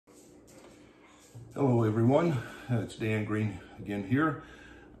Hello everyone, it's Dan Green again here.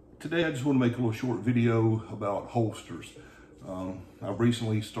 Today I just want to make a little short video about holsters. I've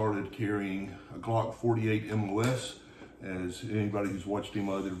recently started carrying a Glock 48 MOS, as anybody who's watched any of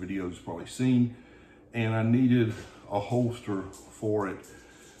my other videos has probably seen, and I needed a holster for it.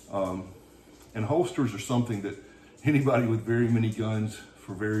 And holsters are something that anybody with very many guns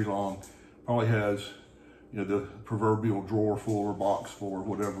for very long probably has, the proverbial drawer full or box full or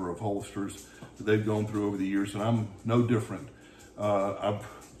whatever of holsters that they've gone through over the years, and I'm no different. I've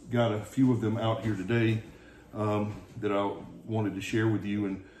got a few of them out here today that I wanted to share with you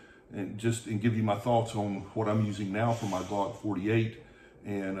and give you my thoughts on what I'm using now for my Glock 48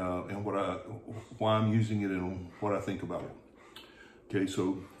 and why I'm using it and what I think about it. Okay,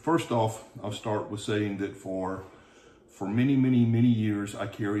 so first off, I'll start with saying that for many years, I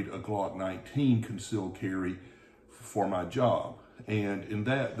carried a Glock 19 concealed carry for my job. And in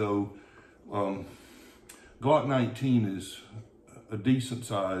that though, Glock 19 is a decent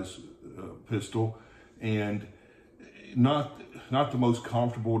size pistol and not the most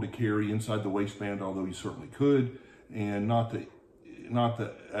comfortable to carry inside the waistband, although you certainly could, and not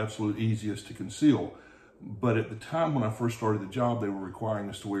the absolute easiest to conceal. But at the time when I first started the job, they were requiring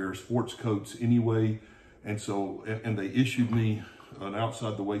us to wear sports coats anyway. And they issued me an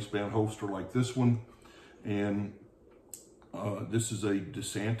outside the waistband holster like this one. And this is a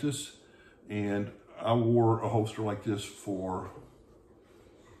DeSantis. And I wore a holster like this for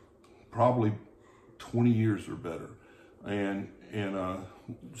probably 20 years or better. And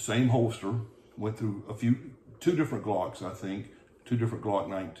same holster, went through two different Glocks, I think, two different Glock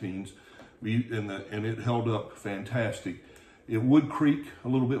 19s. And it held up fantastic. It would creak a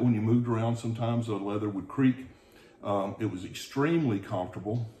little bit when you moved around. Sometimes the leather would creak. It was extremely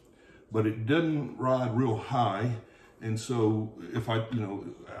comfortable, but it didn't ride real high. And so if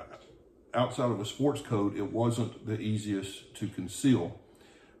outside of a sports coat, it wasn't the easiest to conceal.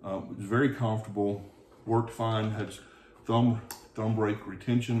 It was very comfortable, worked fine, had thumb brake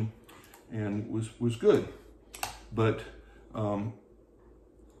retention, and was good. But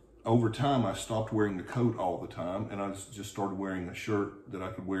over time, I stopped wearing the coat all the time, and I just started wearing a shirt that I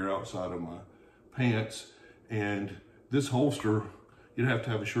could wear outside of my pants. And this holster, you'd have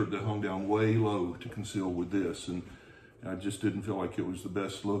to have a shirt that hung down way low to conceal with this. And I just didn't feel like it was the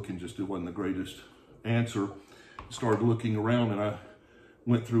best look, and it wasn't the greatest answer. Started looking around, and I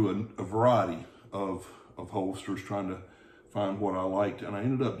went through a variety of holsters trying to find what I liked. And I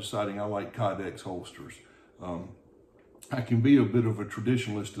ended up deciding I like Kydex holsters. I can be a bit of a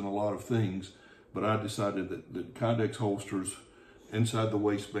traditionalist in a lot of things, but I decided that Kydex holsters inside the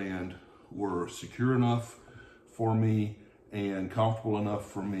waistband were secure enough for me and comfortable enough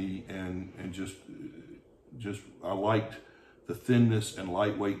for me, and just I liked the thinness and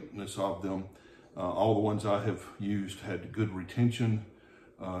lightweightness of them. All the ones I have used had good retention,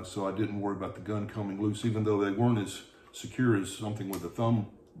 so I didn't worry about the gun coming loose, even though they weren't as secure as something with a thumb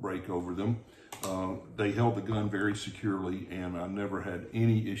brake over them. They held the gun very securely, and I never had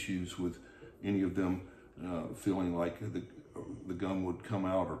any issues with any of them feeling like the gun would come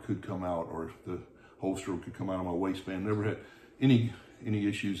out or could come out, or the holster could come out of my waistband. Never had any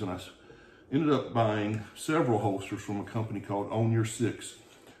issues, and I ended up buying several holsters from a company called Own Your Six.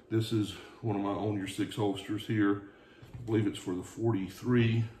 This is one of my Own Your Six holsters here. I believe it's for the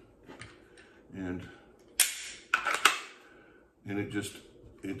 43, and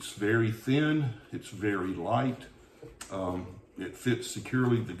it's very thin, it's very light, it fits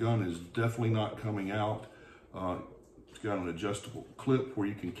securely. The gun is definitely not coming out. It's got an adjustable clip where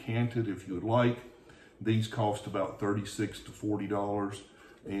you can cant it if you would like. These cost about $36 to $40,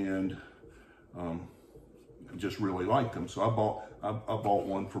 and I just really like them. So I bought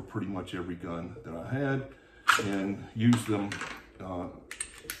one for pretty much every gun that I had, and used them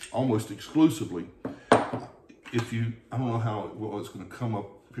almost exclusively. I don't know how it's going to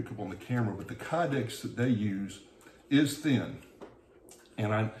pick up on the camera, but the Kydex that they use is thin.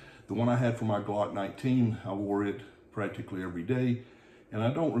 And the one I had for my Glock 19, I wore it practically every day. And I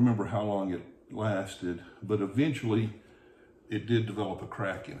don't remember how long it lasted, but eventually it did develop a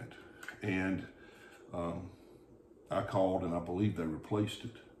crack in it. And I called, and I believe they replaced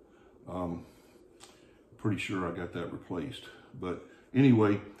it. Pretty sure I got that replaced. But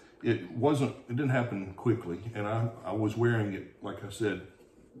anyway, it didn't happen quickly, and I was wearing it, like I said,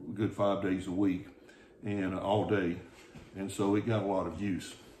 a good 5 days a week and all day, and so it got a lot of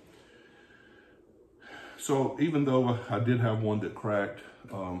use. So even though I did have one that cracked,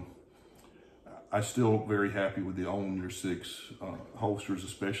 I'm still very happy with the Own Your Six holsters,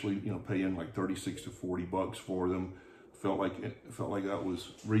 especially paying like 36 to 40 bucks for them. Felt like that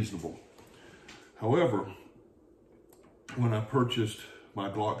was reasonable. However, when I purchased my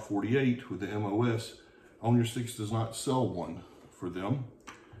Glock 48 with the MOS, On Your 6 does not sell one for them.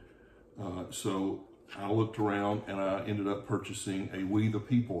 So I looked around and I ended up purchasing a We the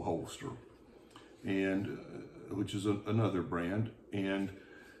People holster, and which is another brand, and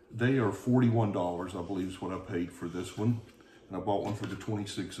they are $41, I believe is what I paid for this one. And I bought one for the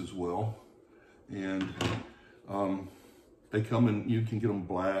 26 as well. And they come in, you can get them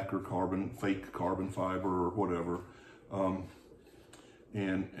black or fake carbon fiber or whatever.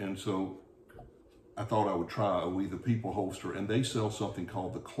 And so I thought I would try a We the People holster, and they sell something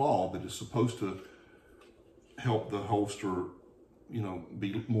called the Claw that is supposed to help the holster, you know,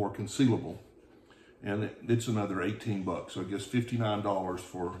 be more concealable. And it's another 18 bucks. So I guess $59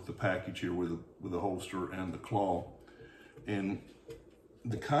 for the package here with the holster and the Claw. And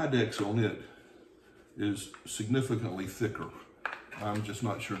the Kydex on it is significantly thicker. I'm just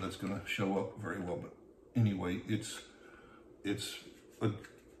not sure that's going to show up very well, but anyway, it's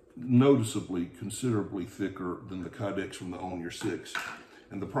noticeably, considerably thicker than the Kydex from the On Your 6.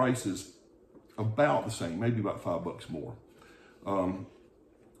 And the price is about the same, maybe about $5 more.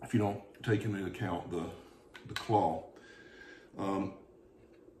 If you don't take into account the Claw.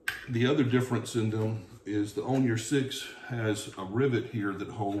 The other difference in them is the On Your 6 has a rivet here that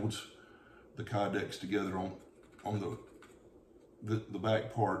holds the Kydex together on the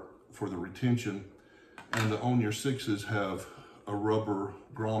back part for the retention, and the On Your 6s have a rubber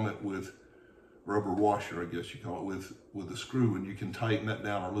grommet with rubber washer, I guess you call it, with a screw, and you can tighten that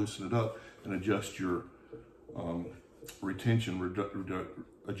down or loosen it up and adjust your retention,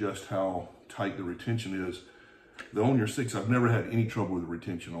 adjust how tight the retention is. The On Your 6, I've never had any trouble with the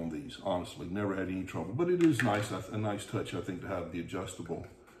retention on these, honestly, never had any trouble. But it is nice, a nice touch, I think, to have the adjustable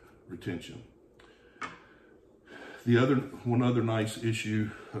retention. One other nice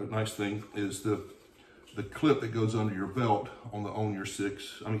thing is the clip that goes under your belt on the On Your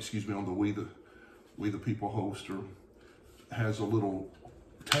 6, on the We the People holster, has a little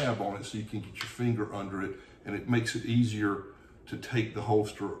tab on it so you can get your finger under it, and it makes it easier to take the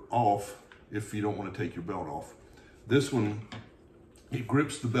holster off if you don't want to take your belt off. This one, it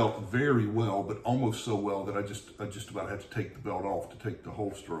grips the belt very well, but almost so well that I just about have to take the belt off to take the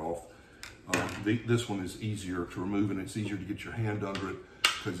holster off. This one is easier to remove, and it's easier to get your hand under it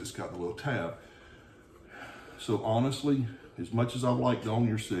because it's got the little tab. So honestly, as much as I like the On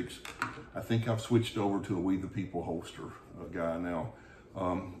Your 6, I think I've switched over to a We the People holster guy now.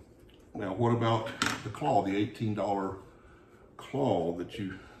 Now, what about the Claw, the $18 Claw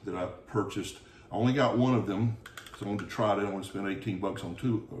that I purchased? I only got one of them, so I wanted to try it. I don't want to spend 18 bucks on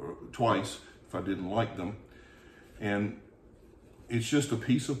twice if I didn't like them. And it's just a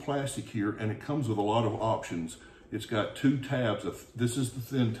piece of plastic here, and it comes with a lot of options. It's got two tabs. This is the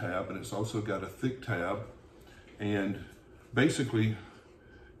thin tab, and it's also got a thick tab. And basically,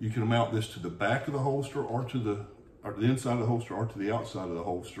 you can mount this to the back of the holster or to the inside of the holster or to the outside of the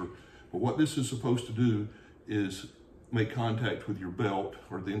holster. But what this is supposed to do is make contact with your belt,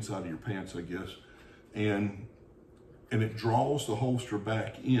 or the inside of your pants, I guess, and it draws the holster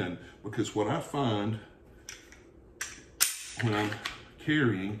back in, because what I find when I'm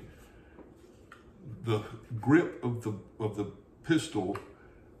carrying, the grip of the pistol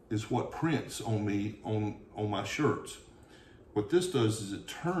is what prints on me on my shirts. What this does is it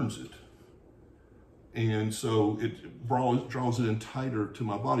turns it, and so it draws it in tighter to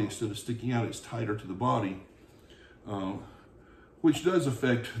my body. Instead of sticking out, it's tighter to the body, which does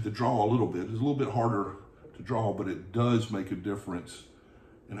affect the draw a little bit. It's a little bit harder to draw, but it does make a difference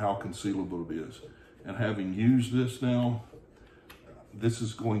in how concealable it is. And having used this now, this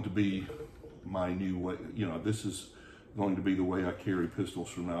is going to be my new way. You know, this is going to be the way I carry pistols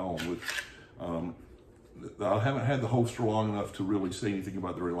from now on. I haven't had the holster long enough to really say anything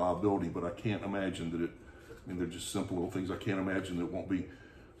about the reliability, but I can't imagine that they're just simple little things. I can't imagine that it won't be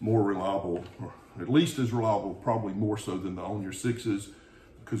more reliable, or at least as reliable, probably more so than the On Your 6s,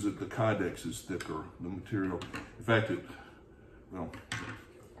 because the Kydex is thicker, the material. In fact, it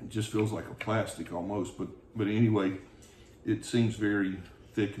just feels like a plastic almost, but anyway, it seems very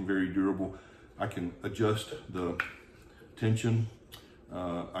thick and very durable. I can adjust the tension.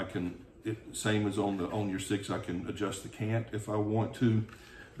 Same as on the On Your 6, I can adjust the cant if I want to.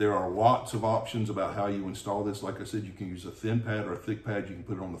 There are lots of options about how you install this. Like I said, you can use a thin pad or a thick pad. You can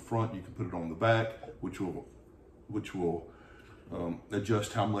put it on the front, you can put it on the back, which will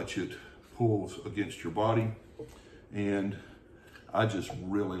adjust how much it pulls against your body. And I just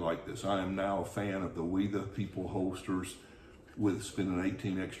really like this. I am now a fan of the We the People holsters. With spending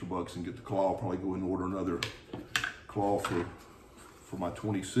 18 extra bucks and get the Claw, I'll probably go and order another Claw for my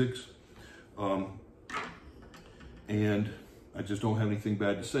 26. And I just don't have anything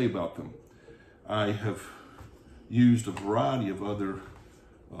bad to say about them. I have used a variety of other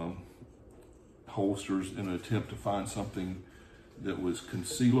holsters in an attempt to find something that was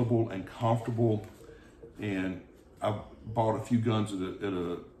concealable and comfortable. And I bought a few guns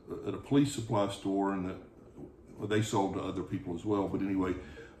at a police supply store, and they sold to other people as well. But anyway,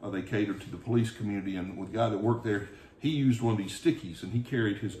 they catered to the police community. And the guy that worked there, he used one of these stickies, and he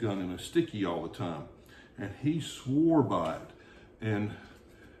carried his gun in a sticky all the time. And he swore by it. And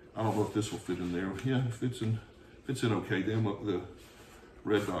I don't know if this will fit in there. Yeah, it fits in okay. The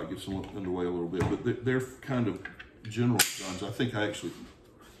red dot gets in the way a little bit, but they're kind of general guns. I think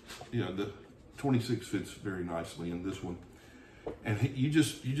the 26 fits very nicely in this one. And you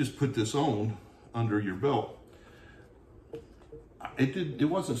just put this on under your belt. It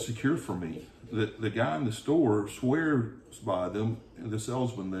wasn't secure for me. The guy in the store swears by them, the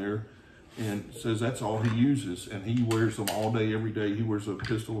salesman there, and says that's all he uses, and he wears them all day, every day. He wears a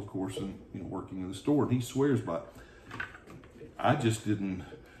pistol, of course, and working in the store, and he swears by it. I just didn't.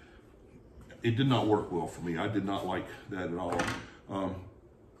 It did not work well for me. I did not like that at all.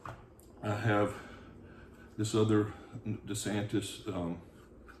 I have this other DeSantis,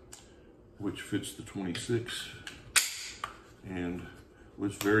 which fits the 26, and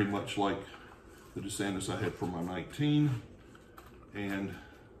was very much like the DeSantis I had for my 19, and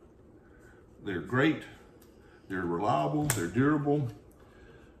they're great, they're reliable, they're durable,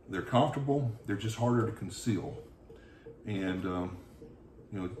 they're comfortable, they're just harder to conceal. And,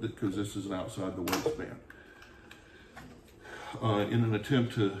 because this is an outside the waistband. In an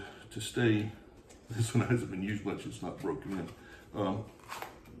attempt to stay, this one hasn't been used much, it's not broken in.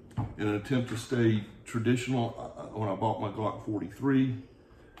 In an attempt to stay traditional, when I bought my Glock 43,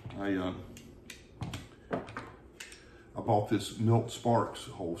 I bought this Milk Sparks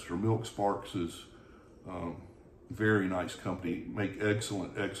holster. Milk Sparks is very nice company, make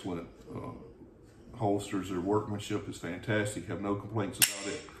excellent holsters. Their workmanship is fantastic, have no complaints about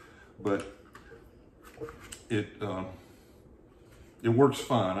it, but it works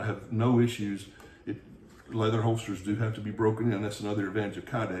fine. I have no issues. Leather holsters do have to be broken in. That's another advantage of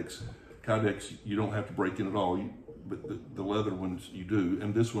Kydex. Kydex, you don't have to break in at all, but the leather ones you do.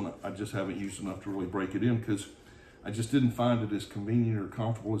 And this one, I just haven't used enough to really break it in because I just didn't find it as convenient or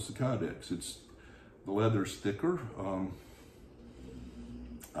comfortable as the Kydex. The leather's thicker.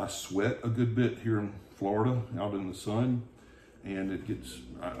 I sweat a good bit here in Florida, out in the sun, and it gets,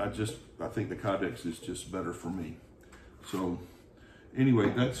 I think the Kydex is just better for me. So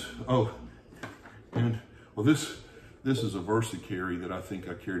anyway, this is a Versa carry that I think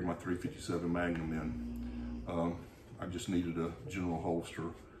I carried my 357 Magnum in. I just needed a general holster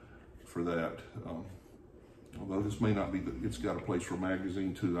for that. Although this may not be, it's got a place for a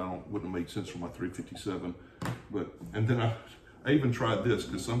magazine too. Wouldn't make sense for my 357. And then I even tried this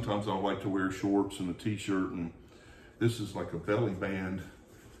because sometimes I like to wear shorts and a t-shirt, and this is like a belly band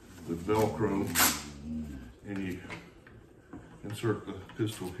with Velcro, and you insert the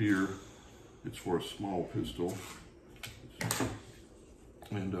pistol here. It's for a small pistol,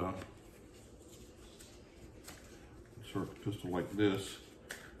 and insert the pistol like this,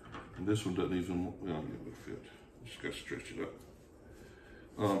 and this one doesn't even fit. Just got to stretch it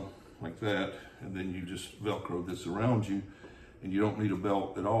up like that, and then you just Velcro this around you, and you don't need a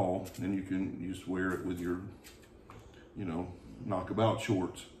belt at all, and you can just wear it with your, knockabout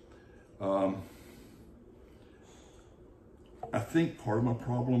shorts. I think part of my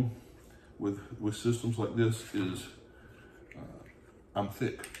problem with systems like this is I'm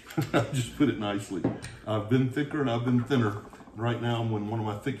thick. I'll just put it nicely. I've been thicker and I've been thinner. Right now I'm in one of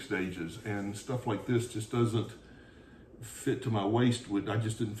my thick stages, and stuff like this just doesn't fit to my waist. I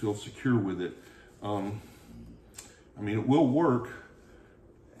just didn't feel secure with it. It will work,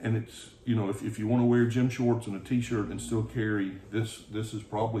 and it's, if you want to wear gym shorts and a t-shirt and still carry this is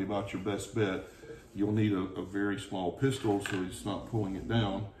probably about your best bet. You'll need a very small pistol so it's not pulling it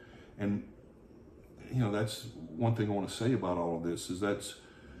down. And that's one thing I want to say about all of this, is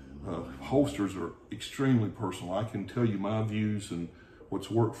holsters are extremely personal. I can tell you my views and what's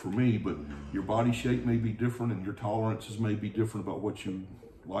worked for me, but your body shape may be different and your tolerances may be different about what you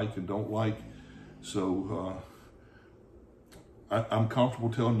like and don't like. So I'm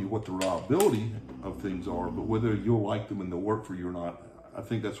comfortable telling you what the reliability of things are, but whether you'll like them and they'll work for you or not, I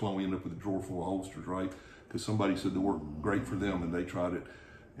think that's why we end up with a drawer full of holsters, right? Because somebody said they worked great for them and they tried it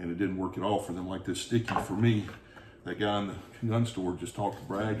and it didn't work at all for them. Like this sticky for me, that guy in the gun store just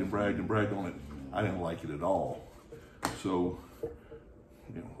bragged on it. I didn't like it at all. So,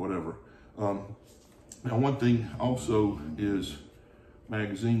 whatever. Now, one thing also is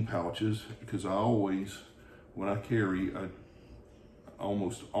magazine pouches, because I always, when I carry, I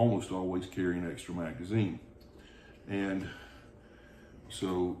almost always carry an extra magazine. And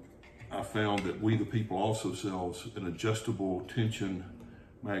so I found that We The People also sells an adjustable tension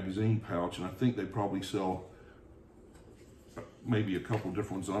magazine pouch, and I think they probably sell maybe a couple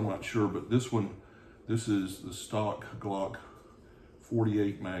different ones, I'm not sure, but this is the stock Glock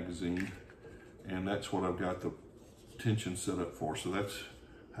 48 magazine, and that's what I've got the tension set up for. So that's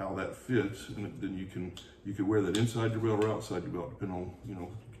how that fits, and then you could wear that inside your belt or outside your belt, depending on, you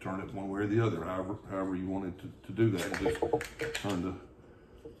know, you turn it one way or the other, however you wanted to do that. Just turn the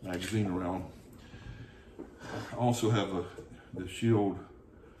magazine around. I also have the Shield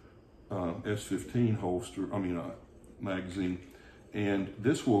S15 holster, magazine, and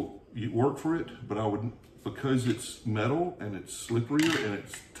this will work for it, but I would, because it's metal and it's slipperier and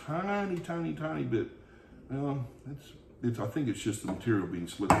it's tiny bit, I think it's just the material being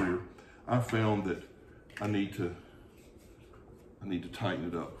slipperier. I found that I need to tighten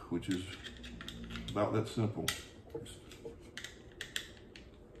it up, which is about that simple. Just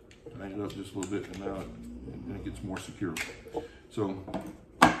tighten it up just a little bit, and now it gets more secure. So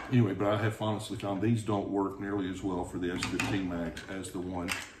anyway, but I have honestly found these don't work nearly as well for the S15 mags as the one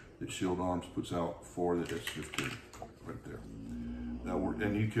that Shield Arms puts out for the S15, right there. That work,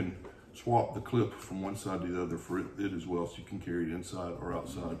 and you can swap the clip from one side to the other for it as well, so you can carry it inside or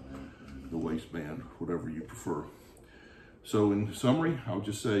outside the waistband, whatever you prefer. So in summary, I'll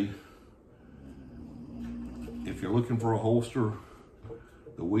just say, if you're looking for a holster,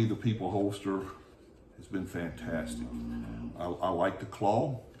 the We The People holster has been fantastic. I like the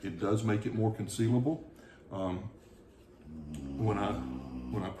claw. It does make it more concealable. When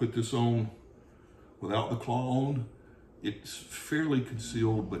I put this on without the claw on, it's fairly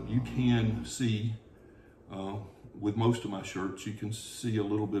concealed, but you can see, with most of my shirts, you can see a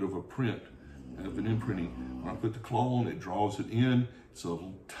little bit of a print, of an imprinting. When I put the claw on, it draws it in. It's a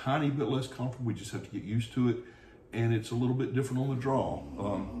tiny bit less comfortable. We just have to get used to it. And it's a little bit different on the draw.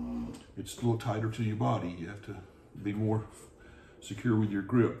 It's a little tighter to your body. You have to be more secure with your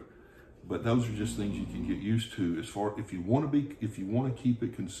grip. But those are just things you can get used to. As far, if you want to keep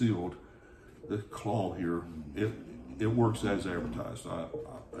it concealed, the claw here, it works as advertised. I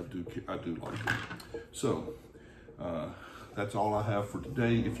do like it. So that's all I have for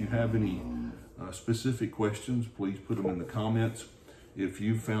today. If you have any specific questions, please put them in the comments. If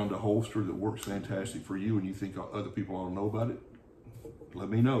you found a holster that works fantastic for you and you think other people ought to know about it, let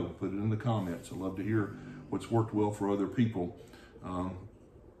me know. Put it in the comments. I love to hear what's worked well for other people.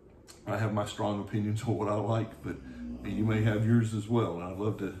 I have my strong opinions on what I like, but you may have yours as well, and I'd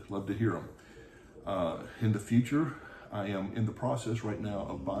love to hear them. In the future, I am in the process right now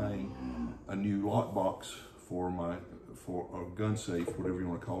of buying a new lock box for a gun safe, whatever you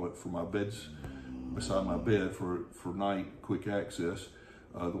want to call it, for my beds, beside my bed for night quick access.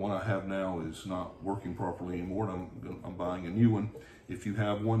 The one I have now is not working properly anymore, and I'm buying a new one. If you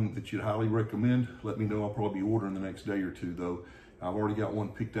have one that you'd highly recommend, let me know. I'll probably be ordering the next day or two, though. I've already got one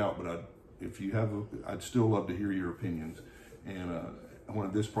picked out, but I'd still love to hear your opinions. And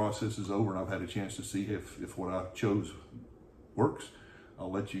when this process is over and I've had a chance to see if what I chose works,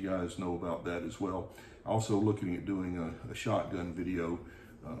 I'll let you guys know about that as well. Also looking at doing a shotgun video.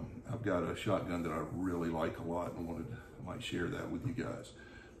 I've got a shotgun that I really like a lot, and I might share that with you guys.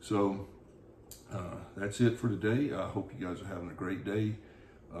 So that's it for today. I hope you guys are having a great day.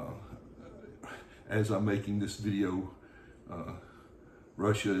 As I'm making this video,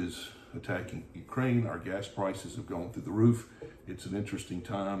 Russia is attacking Ukraine. Our gas prices have gone through the roof. It's an interesting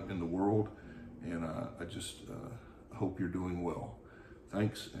time in the world, and I just hope you're doing well.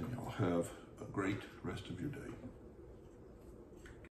 Thanks, and y'all have a great rest of your day.